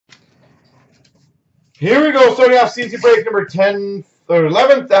Here we go. Starting off CNC break number 10 or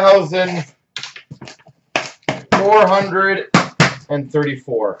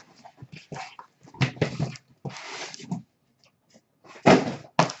 11,434.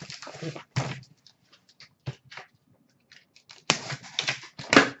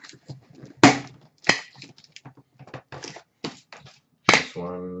 This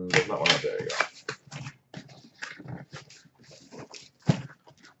one does not want to. There you go.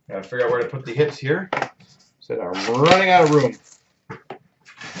 Gotta figure out where to put the hits here. So I'm running out of room.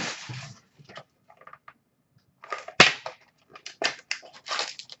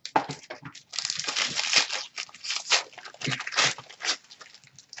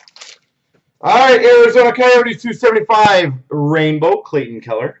 All right, Arizona Coyotes 275 Rainbow Clayton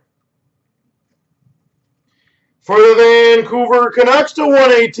Keller. For the Vancouver Canucks to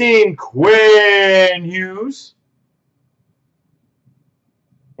 118 Quinn Hughes.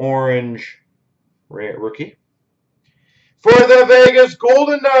 Orange rookie. For the Vegas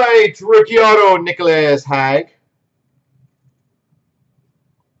Golden Knights, rookie auto, Nicholas Hague.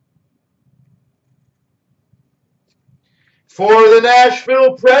 For the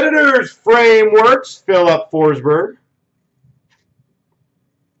Nashville Predators, Frameworks, Philip Forsberg.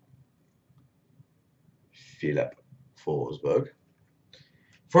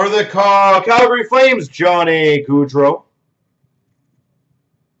 For the Calgary Flames, Johnny Gaudreau.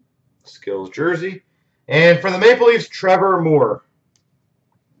 Skills jersey. And for the Maple Leafs, Trevor Moore.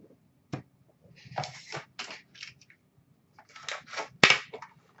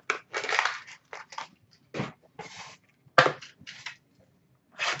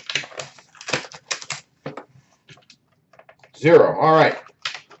 Zero. All right.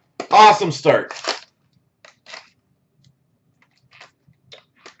 Awesome start.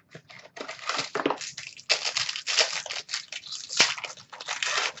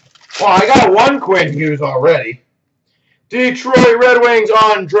 Well, I got one Quinn Hughes already. Detroit Red Wings,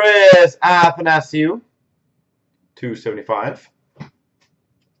 Andres Athanasiou, 275.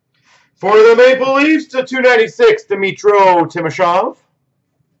 For the Maple Leafs to 296, Dmytro Timashov.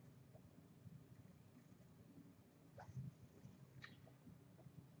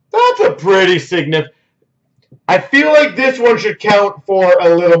 That's a pretty significant. I feel like this one should count for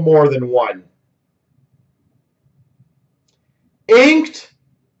a little more than one. Inked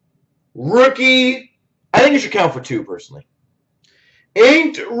rookie, I think it should count for two, personally.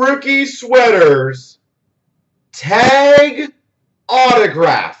 Inked rookie sweaters, tag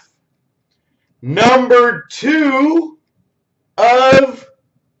autograph, number 2 of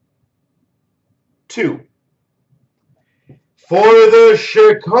 2. For the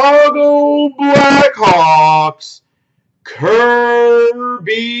Chicago Blackhawks, Kirby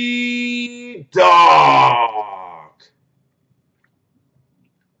Dach.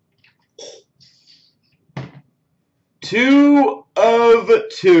 2 of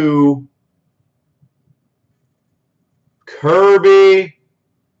 2, Kirby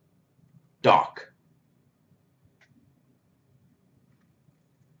Dach.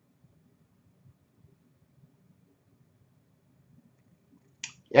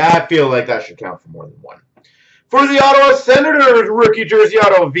 Yeah, I feel like that should count for more than one. For the Ottawa Senators, rookie jersey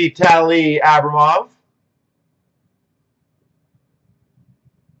auto, Vitaly Abramov.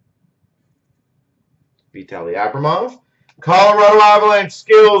 Colorado Avalanche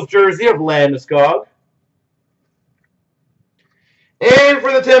skills jersey of Landeskog. And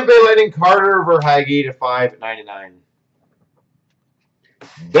for the Tampa Bay Lightning, Carter Verhaeghe to 5.99.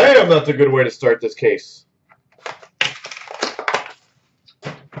 Damn, that's a good way to start this case.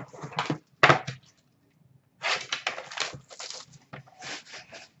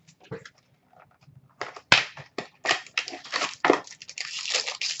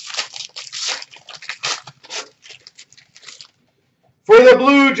 For the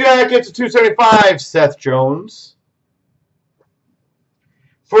Blue Jackets, 275, Seth Jones.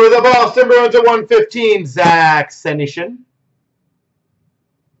 For the Boston Bruins at 115, Zach Senyshyn.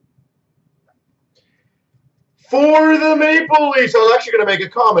 For the Maple Leafs, I was actually going to make a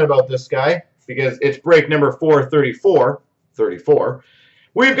comment about this guy because it's break number 434.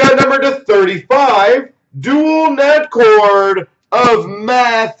 We've got number to 35, dual net cord of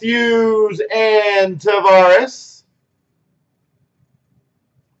Matthews and Tavares.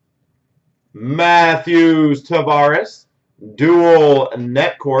 Matthews Tavares, dual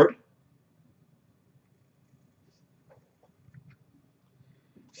net cord.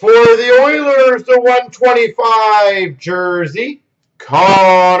 For the Oilers, the 125 jersey,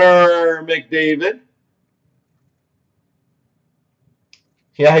 Connor McDavid.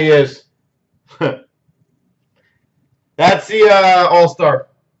 Yeah, he is. That's the All-Star.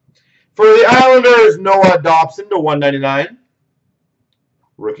 For the Islanders, Noah Dobson to 199.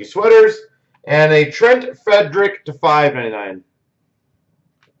 Rookie sweaters. And a Trent Frederick to 599.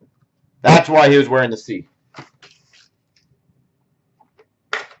 That's why he was wearing the C.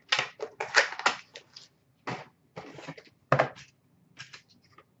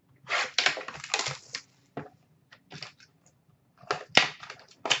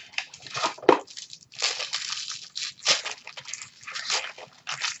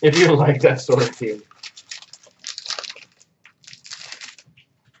 If you like that sort of team.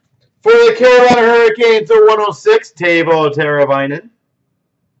 For the Carolina Hurricanes, the 106, Teuvo Teravainen.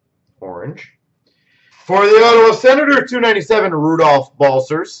 Orange. For the Ottawa Senators, 297, Rudolph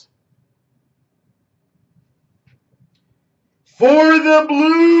Balcers. For the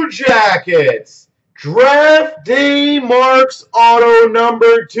Blue Jackets, Draft Day Marks Auto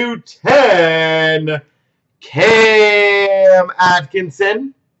number 210, Cam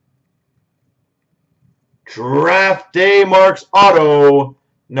Atkinson. Draft Day Marks Auto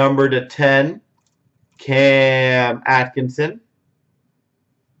number to 10, Cam Atkinson.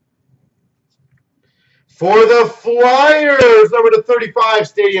 For the Flyers, number to 35,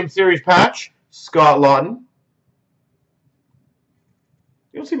 Stadium Series patch, Scott Lawton.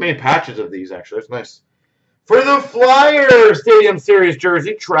 You don't see many patches of these, actually. That's nice. For the Flyers, Stadium Series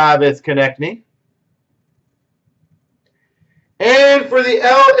jersey, Travis Konechny. And for the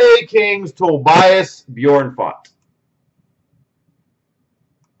LA Kings, Tobias Bjornfot.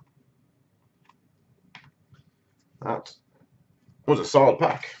 That was a solid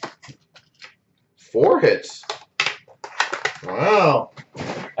pack. 4 hits. Wow.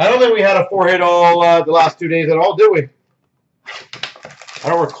 I don't think we had a 4-hit all the last 2 days at all, did we? I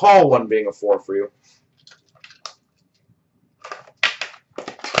don't recall one being a 4 for you.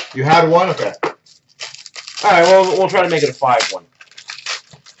 You had one? Okay. All right, well, we'll try to make it a 5-1.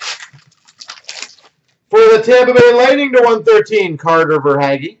 For the Tampa Bay Lightning to 113, Carter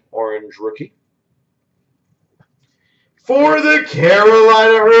Verhaeghe, orange rookie. For the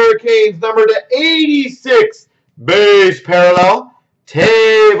Carolina Hurricanes, number to 86, base parallel,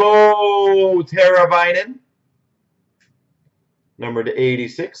 Teuvo Teravainen. Number to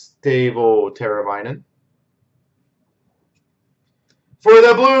 86, Teuvo Teravainen. For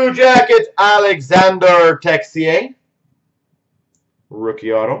the Blue Jackets, Alexander Texier.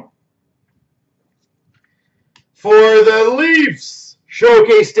 Rookie auto. For the Leafs,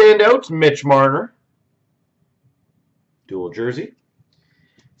 showcase standouts, Mitch Marner. Dual jersey.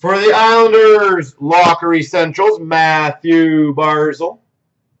 For the Islanders, locker essentials, Matthew Barzal.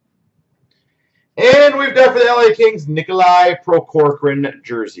 And we've got for the LA Kings, Nikolai Prokhorkin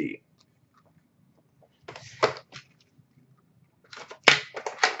jersey.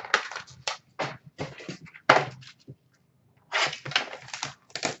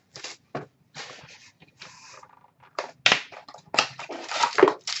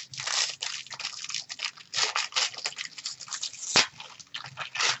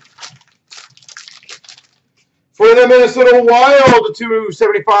 For the Minnesota Wild,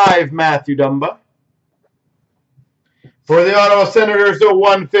 275, Matthew Dumba. For the Ottawa Senators, the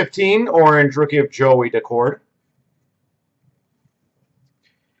 115, orange rookie of Joey Daccord.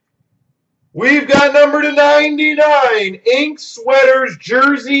 We've got number to 99, ink sweaters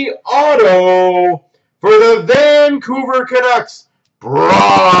jersey auto for the Vancouver Canucks,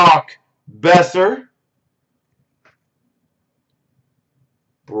 Brock Besser.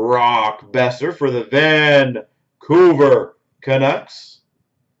 Brock Besser for the Vancouver Canucks.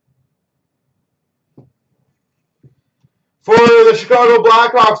 For the Chicago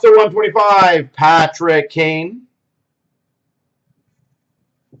Blackhawks, they're 125, Patrick Kane.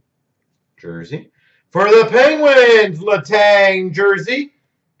 Jersey. For the Penguins, Letang jersey.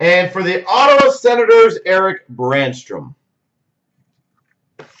 And for the Ottawa Senators, Eric Brandstrom.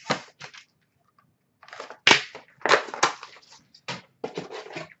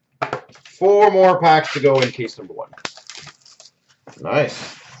 Four more packs to go in case number 1.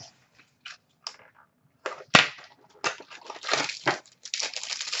 Nice.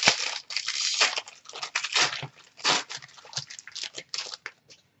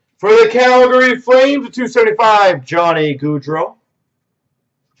 For the Calgary Flames, 275, Johnny Gaudreau.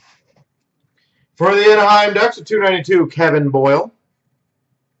 For the Anaheim Ducks, 292, Kevin Boyle.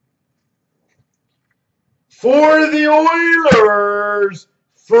 For the Oilers,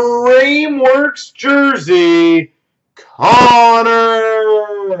 Frameworks jersey, Connor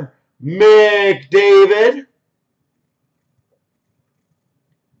McDavid.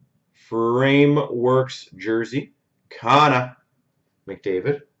 Frameworks jersey, Connor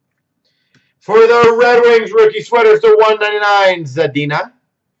McDavid. For the Red Wings rookie sweaters, the 199, Zadina.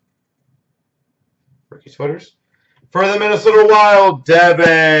 Rookies footers. For the Minnesota Wild,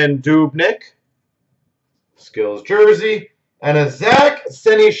 Devin Dubnyk. Skills jersey. And a Zach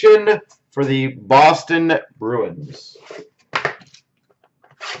Senyshyn for the Boston Bruins.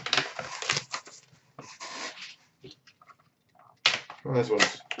 Oh, this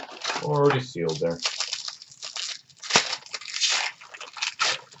one's already sealed there.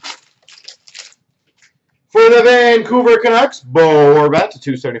 For the Vancouver Canucks, Bo Horvat to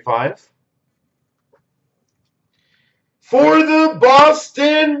 275. For the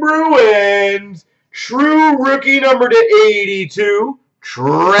Boston Bruins, true rookie number to 82,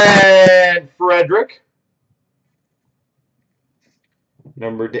 Trent Frederic.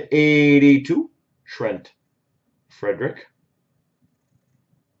 Number to 82, Trent Frederic.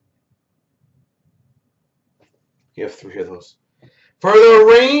 You have 3 of those. For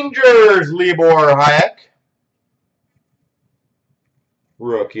the Rangers, Libor Hayek.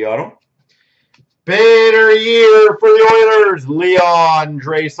 Rookie auto. Banner year for the Oilers, Leon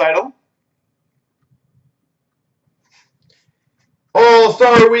Draisaitl.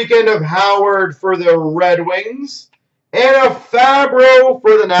 All-Star weekend of Howard for the Red Wings. And a Fabro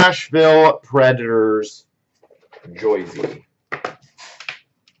for the Nashville Predators, Joyzy.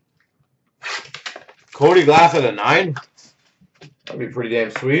 Cody Glass at a 9. That'd be pretty damn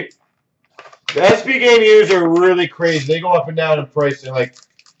sweet. The SP game users are really crazy. They go up and down in price. And like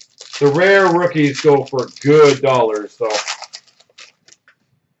the rare rookies go for good dollars. So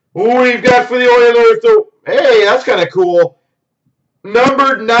who we've got for the Oilers? So hey, that's kind of cool.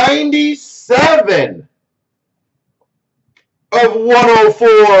 Number 97 of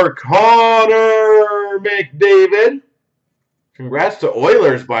 104, Connor McDavid. Congrats to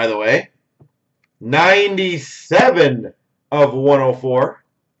Oilers, by the way. 97 of 104.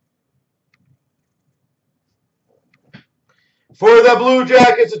 For the Blue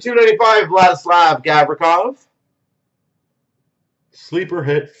Jackets, a 295, Vladislav Gavrikov. Sleeper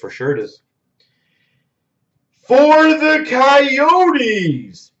hit, for sure it is. For the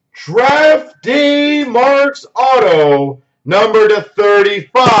Coyotes, Draft Day Marks Auto, number to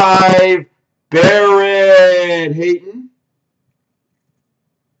 35, Barrett Hayton.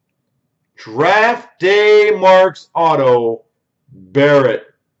 Draft Day Marks Auto,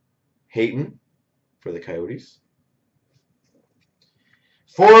 Barrett Hayton for the Coyotes.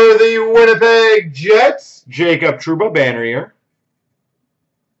 For the Winnipeg Jets, Jacob Trouba, banner year.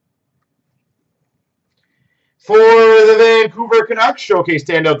 For the Vancouver Canucks, showcase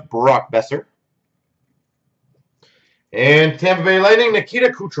standout Brock Besser. And Tampa Bay Lightning, Nikita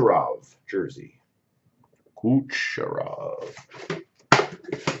Kucherov, jersey. Kucherov.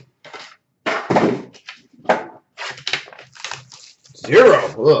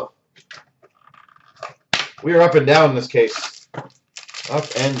 Zero. Ugh. We are up and down in this case. Up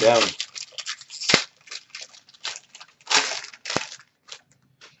and down.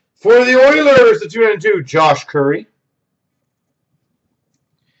 For the Oilers, the 292, Josh Curry.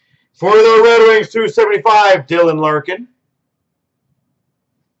 For the Red Wings, 275, Dylan Larkin.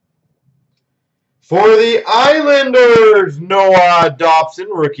 For the Islanders, Noah Dobson,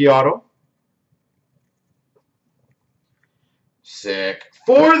 rookie auto. Sick.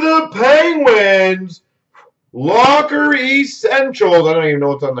 For the Penguins, Locker Essentials. I don't even know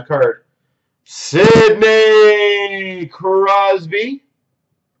what's on the card. Sidney Crosby.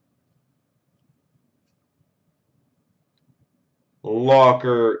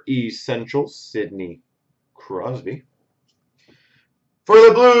 Locker Essentials, Sidney Crosby. For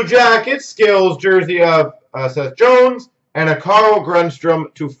the Blue Jackets, skills jersey of Seth Jones and a Carl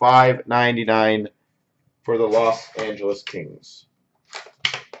Grundstrom to $5.99 for the Los Angeles Kings.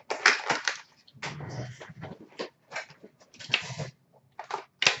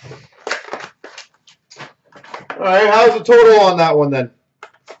 All right, how's the total on that one then?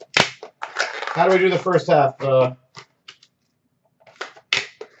 How do we do the first half?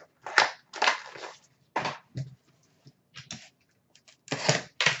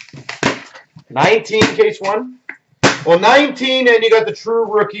 19 case one. Well, 19, and you got the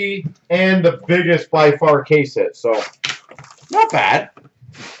true rookie and the biggest by far case hit. So, not bad.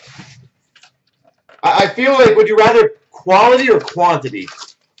 I feel like, would you rather quality or quantity?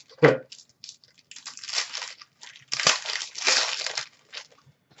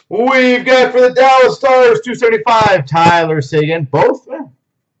 We've got for the Dallas Stars, 275, Tyler Seguin. Both? I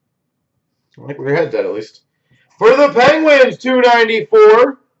like where your head's at least. For the Penguins,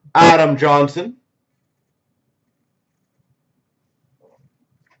 294, Adam Johnson.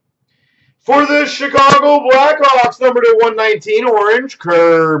 For the Chicago Blackhawks, number to 119, orange,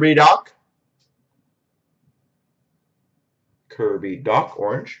 Kirby Dach. Kirby Dach,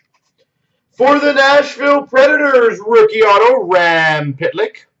 orange. For the Nashville Predators, rookie auto, Ram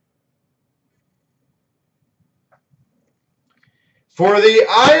Pitlick. For the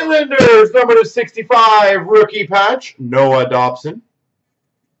Islanders, number to 65, rookie patch, Noah Dobson.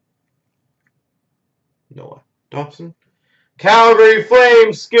 Calgary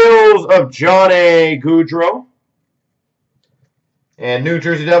Flames, skills of Johnny Gaudreau. And New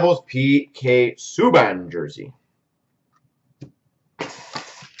Jersey Devils, P.K. Subban jersey.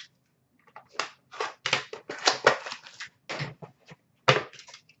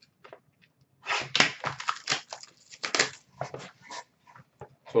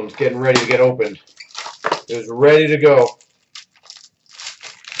 This one's getting ready to get opened. It was ready to go.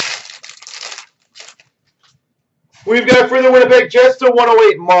 We've got for the Winnipeg Jets to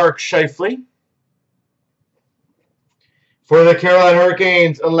 108, Mark Scheifele. For the Carolina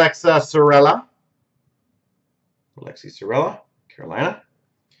Hurricanes, Alexi Sorella, Carolina.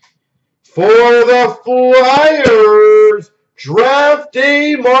 For the Flyers, draft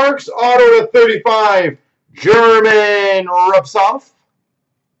day marks auto to 35, German Rubtsov.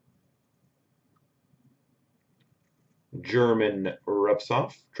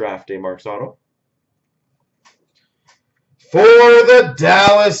 Draft day marks auto. For the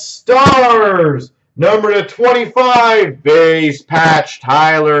Dallas Stars, number to 25, base patch,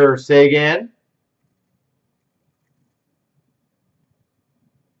 Tyler Seguin.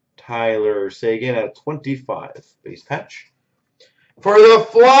 At 25, base patch. For the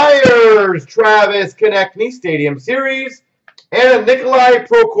Flyers, Travis Konechny, Stadium Series. And Nikolai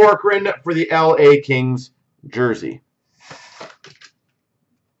Prokhorkin for the LA Kings jersey.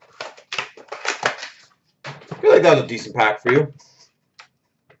 I feel like that was a decent pack for you.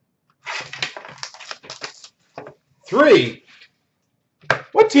 3.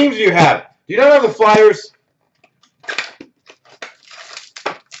 What teams do you have? Do you not have the Flyers?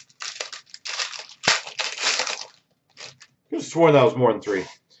 I could have sworn that was more than 3.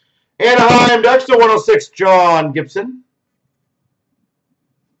 Anaheim Ducks to 106, John Gibson.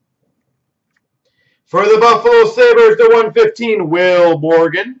 For the Buffalo Sabres to 115, Will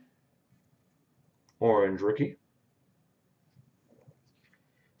Morgan. Orange rookie.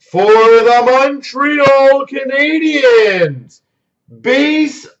 For the Montreal Canadiens,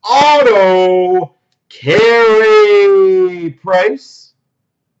 base auto, Carey Price.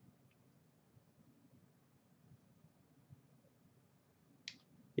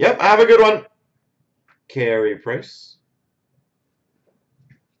 Yep, have a good one. Carey Price.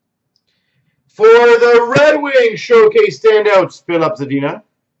 For the Red Wings showcase standouts, Filip Zadina.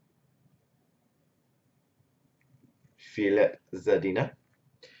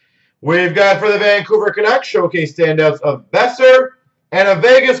 We've got for the Vancouver Canucks showcase standouts of Besser and a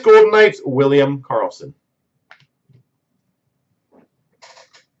Vegas Golden Knights, William Karlsson.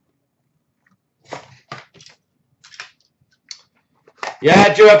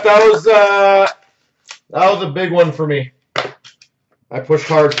 Yeah, Jeff, that was a big one for me. I pushed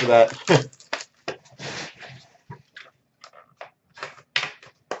hard for that.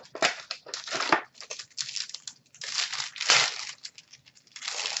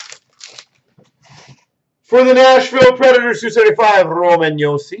 For the Nashville Predators, 275, Roman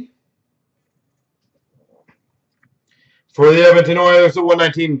Josi. For the Edmonton Oilers,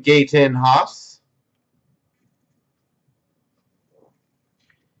 119, Gaetan Haas.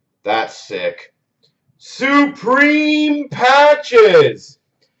 That's sick. Supreme Patches.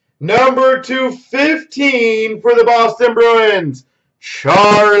 Number 215 for the Boston Bruins,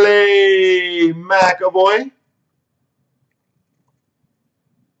 Charlie McAvoy.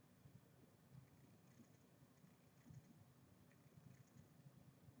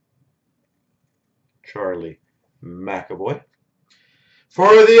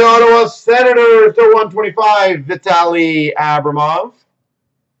 For the Ottawa Senators, to 125, Vitaly Abramov.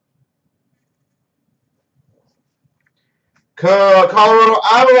 Colorado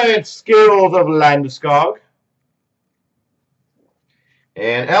Avalanche, skills of Landeskog.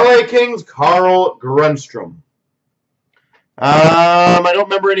 And LA Kings, Carl Grundstrom. I don't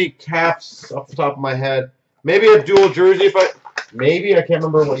remember any caps off the top of my head. Maybe a dual jersey if maybe I can't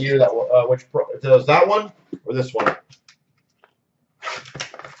remember what year that was. If it was that one or this one.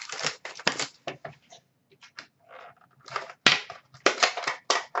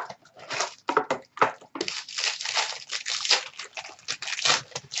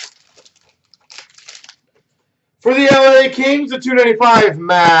 For the LA Kings, the 295,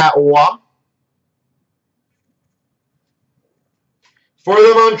 Matt Waugh. For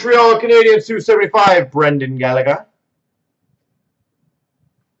the Montreal Canadiens, 275, Brendan Gallagher.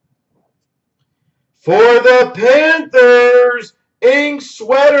 For the Panthers, Ink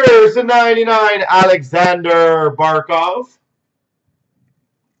sweaters to 99, Alexander Barkov.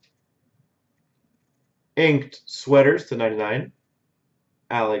 Inked sweaters to 99,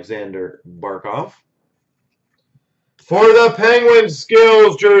 Alexander Barkov. For the Penguins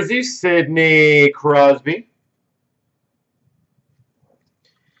skills jersey, Sidney Crosby.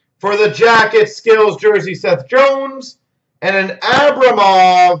 For the Jackets skills jersey, Seth Jones. And an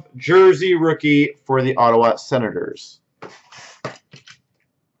Abramov jersey rookie for the Ottawa Senators.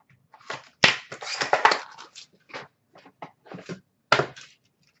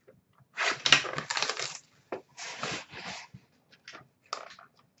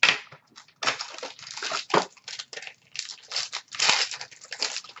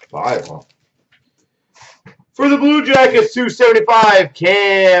 Five, huh? For the Blue Jackets, 275,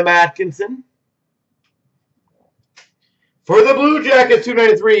 Cam Atkinson. For the Blue Jackets,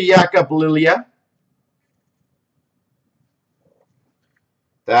 293, Jakub Lilia.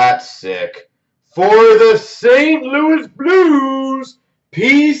 That's sick. For the St. Louis Blues,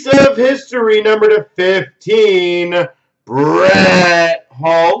 piece of history, number to 15, Brett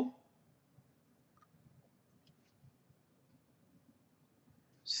Hull.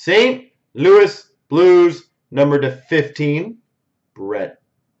 St. Louis Blues, number to 15, Brett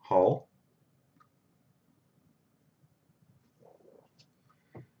Hull.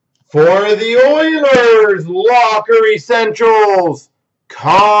 For the Oilers, Locker Essentials,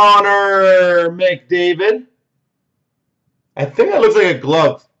 Connor McDavid. I think that looks like a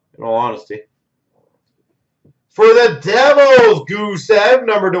glove, in all honesty. For the Devils, Gusev,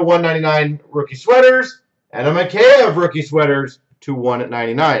 number to 199 rookie sweaters, and a Mikheyev rookie sweaters to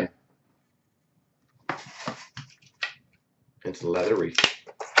 1/99. It's leathery.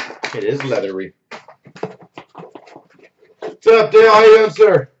 It is leathery. What's up, Dale? How you doing,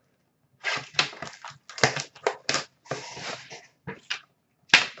 sir?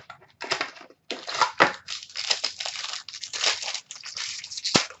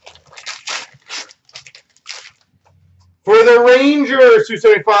 For the Rangers,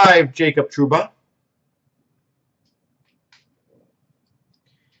 275, Jacob Trouba.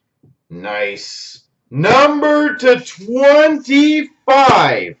 Nice. Number to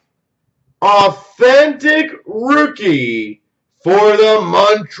 25, authentic rookie for the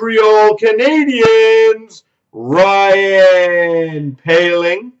Montreal Canadiens, Ryan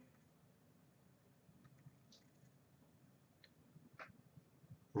Poehling.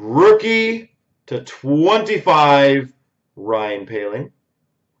 Rookie to 25, Ryan Poehling.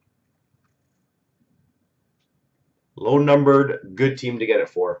 Low numbered, good team to get it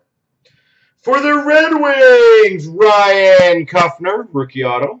for. For the Red Wings, Ryan Kuffner, rookie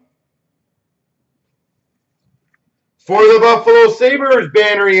auto. For the Buffalo Sabres,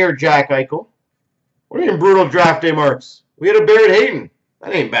 banner year, Jack Eichel. What are you brutal draft day marks? We had a Barrett Hayton.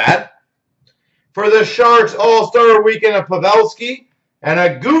 That ain't bad. For the Sharks, All-Star Weekend of Pavelski. And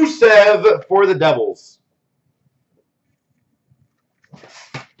a Gusev for the Devils.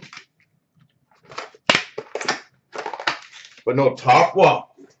 But no top,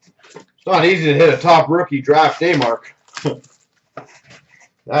 well, it's not easy to hit a top rookie draft day mark.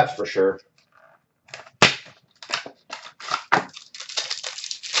 That's for sure.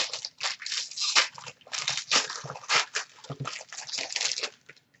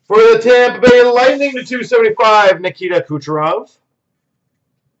 For the Tampa Bay Lightning, to 275, Nikita Kucherov.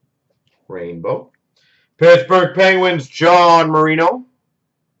 Rainbow. Pittsburgh Penguins, John Marino.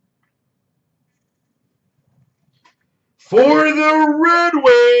 For the Red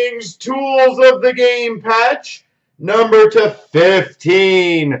Wings, Tools of the Game patch, number to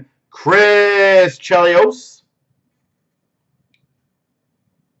 15, Chris Chelios.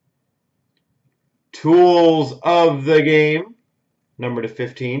 Tools of the Game, number to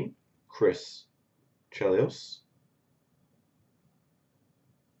 15, Chris Chelios.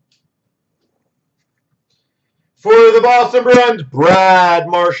 For the Boston Bruins, Brad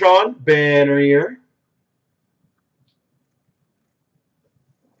Marchand, banner year.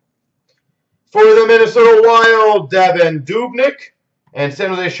 For the Minnesota Wild, Devin Dubnyk. And San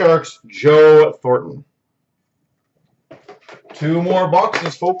Jose Sharks, Joe Thornton. Two more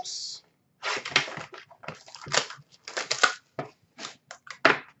boxes, folks.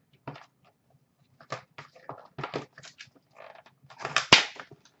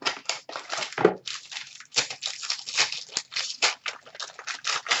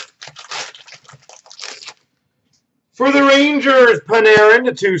 For the Rangers, Panarin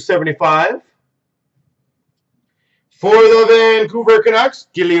to 275. For the Vancouver Canucks,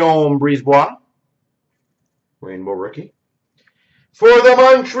 Guillaume Brisebois, rainbow rookie. For the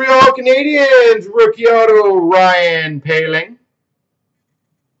Montreal Canadiens, rookie auto, Ryan Poehling.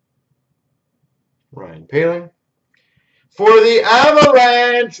 Ryan Poehling. For the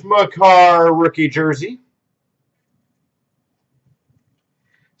Avalanche, Makar rookie jersey.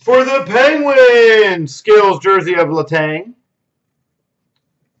 For the Penguins, skills jersey of Letang.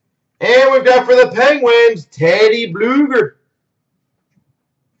 And we've got for the Penguins, Teddy Blueger.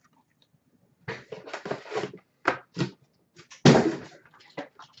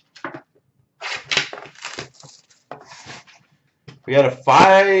 We got a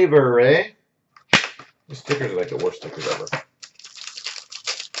fiver, eh? These stickers are like the worst stickers ever.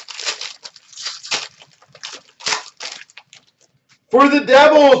 For the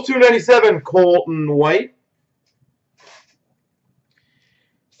Devils, 297, Colton White.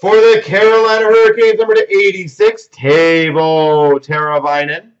 For the Carolina Hurricanes, number to 86, Teuvo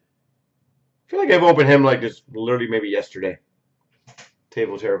Teravainen. I feel like I've opened him like just literally maybe yesterday.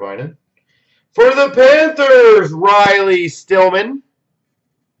 Teuvo Teravainen. For the Panthers, Riley Stillman.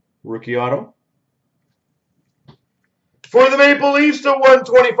 Rookie auto. For the Maple Leafs to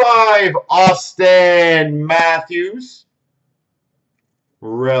 125, Austin Matthews.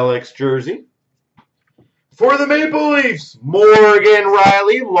 Relics jersey. For the Maple Leafs, Morgan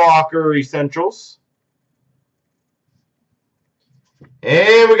Riley, Locker Essentials.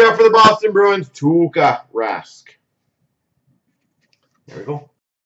 And we got for the Boston Bruins, Tuukka Rask. There we go.